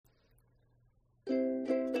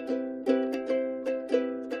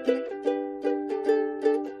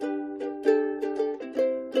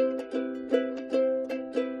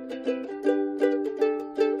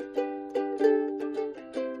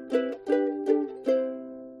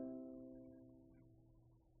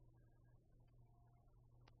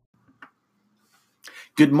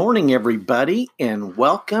Good morning, everybody, and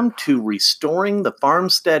welcome to Restoring the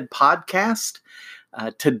Farmstead podcast.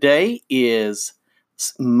 Today is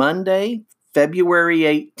Monday, February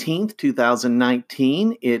 18th,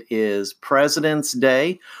 2019. It is President's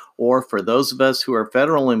Day, or for those of us who are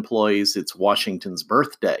federal employees, it's Washington's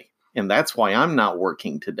birthday, and that's why I'm not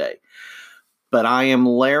working today. But I am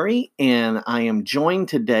Larry, and I am joined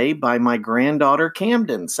today by my granddaughter,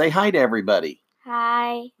 Camden. Say hi to everybody.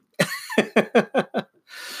 Hi.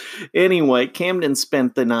 Anyway, Camden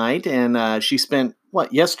spent the night, and she spent,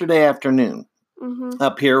 yesterday afternoon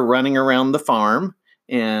up here running around the farm,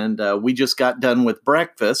 and we just got done with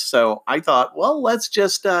breakfast. So I thought, well, let's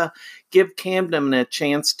just give Camden a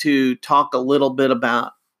chance to talk a little bit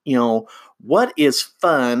about, what is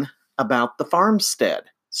fun about the farmstead.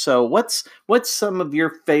 So what's some of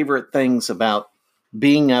your favorite things about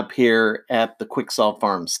being up here at the Quicksall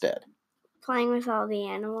Farmstead? Playing with all the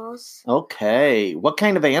animals. Okay. What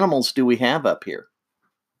kind of animals do we have up here?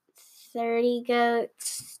 30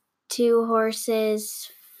 goats, 2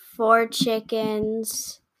 horses, 4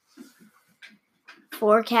 chickens,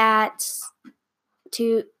 4 cats,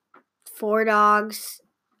 4 dogs.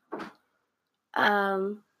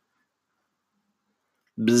 Bzzz.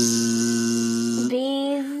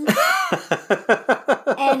 Bees.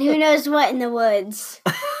 And who knows what in the woods.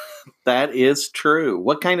 That is true.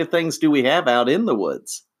 What kind of things do we have out in the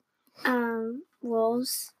woods?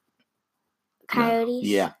 Wolves. Coyotes.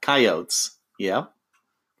 Yeah, coyotes. Yeah.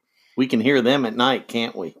 We can hear them at night,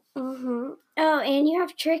 can't we? Oh, and you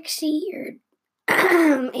have Trixie,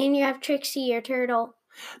 your turtle.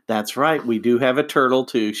 That's right. We do have a turtle,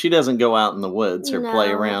 too. She doesn't go out in the woods or play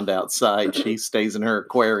around outside. She stays in her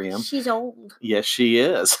aquarium. She's old. Yes, she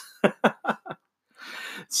is.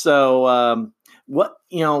 So,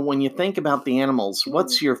 when you think about the animals,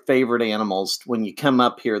 what's your favorite animals when you come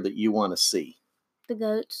up here that you want to see? The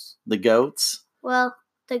goats. The goats? Well,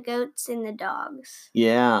 the goats and the dogs.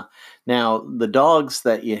 Yeah. Now, the dogs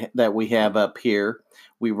that we have up here,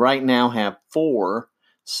 we right now have 4.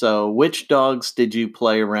 So, which dogs did you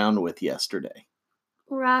play around with yesterday?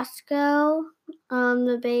 Roscoe,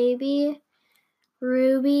 the baby,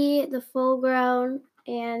 Ruby, the full-grown,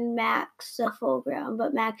 and Max, the full-grown.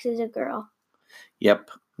 But Max is a girl.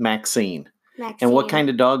 Yep, Maxine. And what kind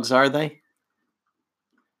of dogs are they?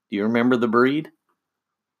 Do you remember the breed?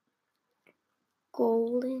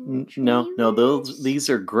 Golden No, these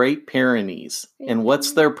are Great Pyrenees. And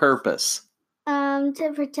what's their purpose?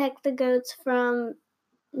 To protect the goats from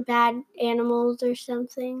bad animals or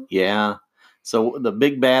something. Yeah. So the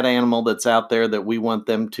big bad animal that's out there that we want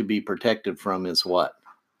them to be protected from is what?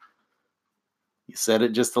 You said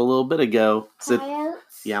it just a little bit ago.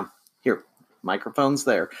 Coyotes? Yeah. Here, microphone's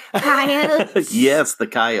there. Coyotes? Yes, the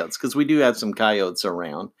coyotes, because we do have some coyotes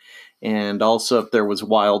around. And also if there was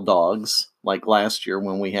wild dogs, like last year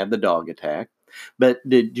when we had the dog attack. But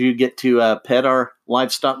did you get to pet our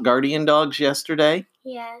livestock guardian dogs yesterday?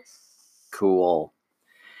 Yes. Cool.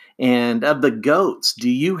 And of the goats, do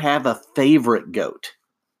you have a favorite goat?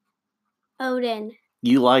 Odin.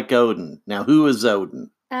 You like Odin. Now, who is Odin?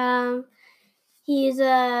 He's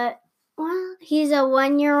a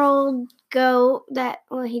 1-year-old goat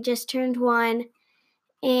he just turned 1,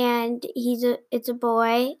 and it's a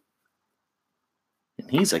boy. And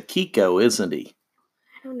he's a Kiko, isn't he?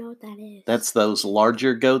 I don't know what that is. That's those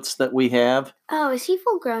larger goats that we have. Oh, is he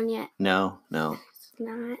full grown yet? No. It's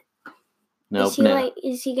not. Nope.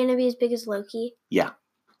 Is he gonna be as big as Loki? Yeah.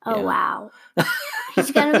 Oh, yeah. Wow.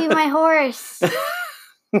 He's gonna be my horse.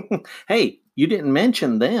 Hey, you didn't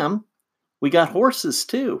mention them. We got horses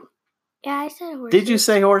too. Yeah, I said horses. Did you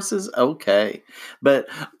say horses? Okay. But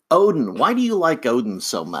Odin, why do you like Odin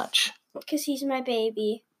so much? Because he's my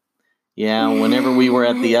baby. Yeah, whenever we were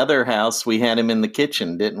at the other house, we had him in the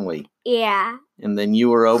kitchen, didn't we? Yeah. And then you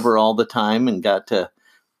were over all the time and got to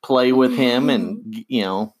play with him and,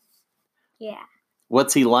 Yeah.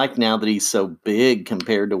 What's he like now that he's so big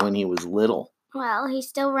compared to when he was little? Well, he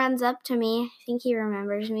still runs up to me. I think he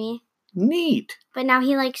remembers me. Neat. But now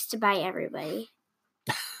he likes to bite everybody.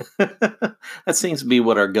 That seems to be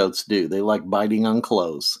what our goats do. They like biting on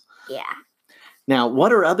clothes. Yeah. Now,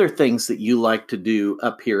 what are other things that you like to do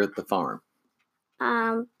up here at the farm?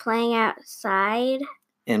 Playing outside.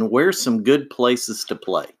 And where's some good places to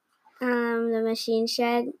play? The machine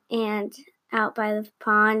shed and out by the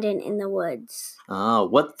pond and in the woods.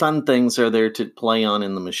 What fun things are there to play on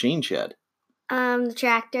in the machine shed? The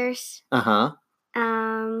tractors. Uh-huh.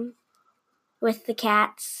 With the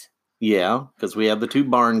cats. Yeah, because we have the 2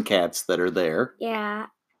 barn cats that are there. Yeah.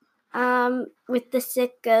 With the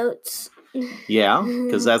sick goats. Yeah,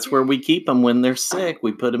 because that's where we keep them when they're sick.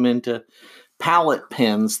 We put them into pallet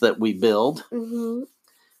pens that we build. Mm-hmm.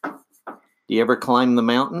 Do you ever climb the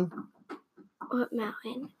mountain? What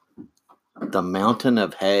mountain? The mountain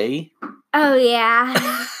of hay? Oh,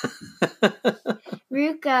 yeah.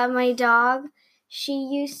 Ruka, my dog, she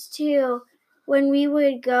used to, when we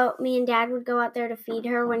would go, me and Dad would go out there to feed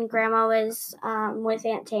her when Grandma was with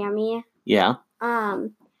Aunt Tammy. Yeah.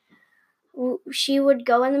 She would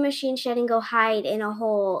go in the machine shed and go hide in a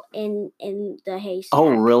hole in the haystack. Oh,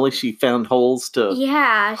 really? She found holes to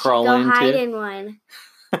crawl she'd go into? hide in one.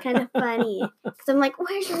 Kind of funny. Because I'm like,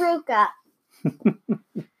 where's Ruka?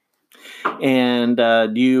 And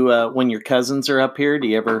do you, when your cousins are up here, do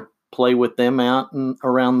you ever play with them out and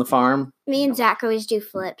around the farm? Me and Zach always do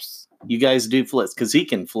flips. You guys do flips because he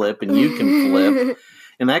can flip and you can flip.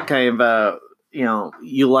 And that kind of,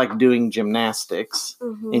 you like doing gymnastics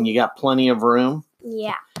and you got plenty of room.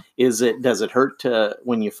 Yeah. Does it hurt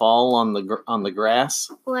when you fall on the grass?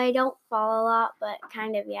 Well, I don't fall a lot, but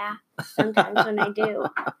kind of, yeah. Sometimes when I do.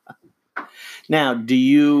 Now, do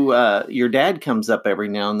you, your dad comes up every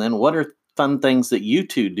now and then. What are fun things that you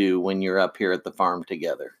two do when you're up here at the farm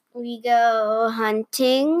together? We go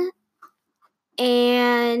hunting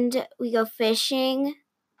and we go fishing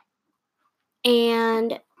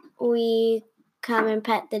and we come and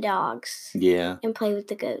pet the dogs. Yeah. And play with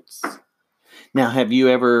the goats. Now, have you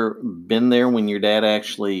ever been there when your dad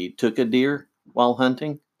actually took a deer while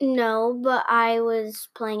hunting? No, but I was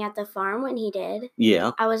playing at the farm when he did.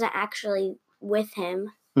 Yeah. I wasn't actually with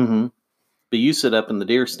him. Mm-hmm. But you sit up in the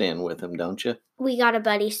deer stand with him, don't you? We got a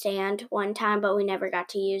buddy stand one time, but we never got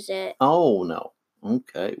to use it. Oh, no.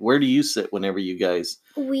 Okay. Where do you sit whenever you guys...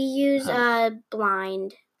 We use a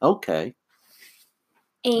blind. Okay.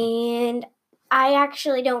 And I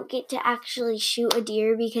actually don't get to actually shoot a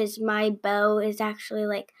deer because my bow is actually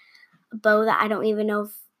like a bow that I don't even know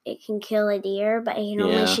if it can kill a deer, but it can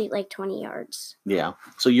only shoot like 20 yards. Yeah.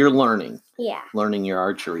 So you're learning. Yeah. Learning your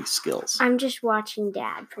archery skills. I'm just watching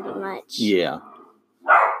Dad pretty much. Yeah.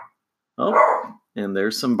 Oh, and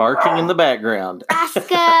there's some barking in the background.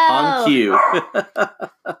 Roscoe! On cue.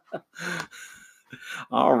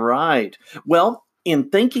 All right. Well, in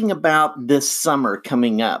thinking about this summer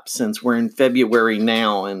coming up, since we're in February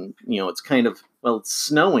now and, it's kind of, it's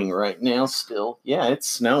snowing right now still. Yeah, it's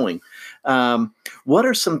snowing. What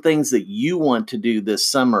are some things that you want to do this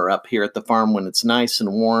summer up here at the farm when it's nice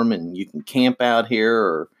and warm and you can camp out here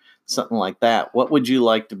or something like that? What would you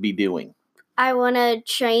like to be doing? I want to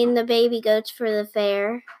train the baby goats for the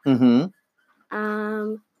fair. Mm-hmm.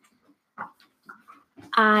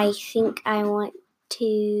 I think I want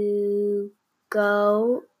to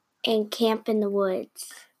go and camp in the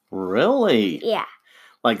woods. Really? Yeah.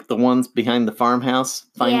 Like the ones behind the farmhouse?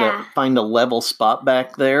 Find a level spot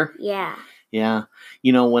back there? Yeah. Yeah.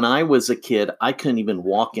 When I was a kid, I couldn't even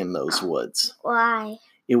walk in those woods. Why?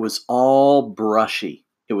 It was all brushy.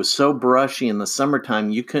 It was so brushy in the summertime,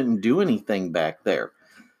 you couldn't do anything back there.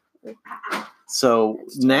 So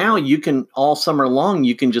now you can, all summer long,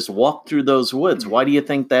 you can just walk through those woods. Why do you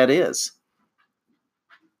think that is?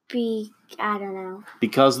 I don't know.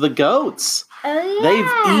 Because the goats. Oh, yeah.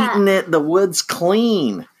 They've eaten the woods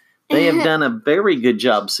clean. They have done a very good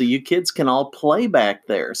job. So you kids can all play back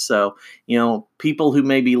there. So, people who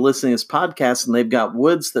may be listening to this podcast and they've got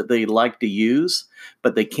woods that they like to use,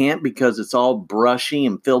 but they can't because it's all brushy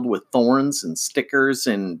and filled with thorns and stickers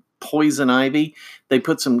and poison ivy. They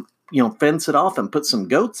put some, fence it off and put some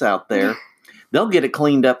goats out there. They'll get it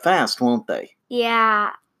cleaned up fast, won't they?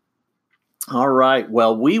 Yeah. All right.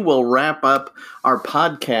 Well, we will wrap up our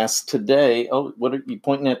podcast today. Oh, what are you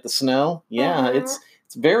pointing at, the snow? Yeah, it's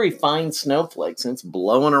very fine snowflakes and it's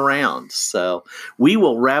blowing around. So we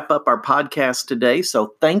will wrap up our podcast today.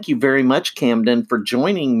 So thank you very much, Camden, for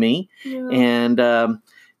joining me. Yeah. And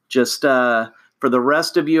just for the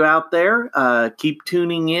rest of you out there, keep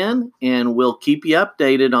tuning in and we'll keep you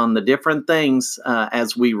updated on the different things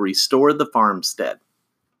as we restore the farmstead.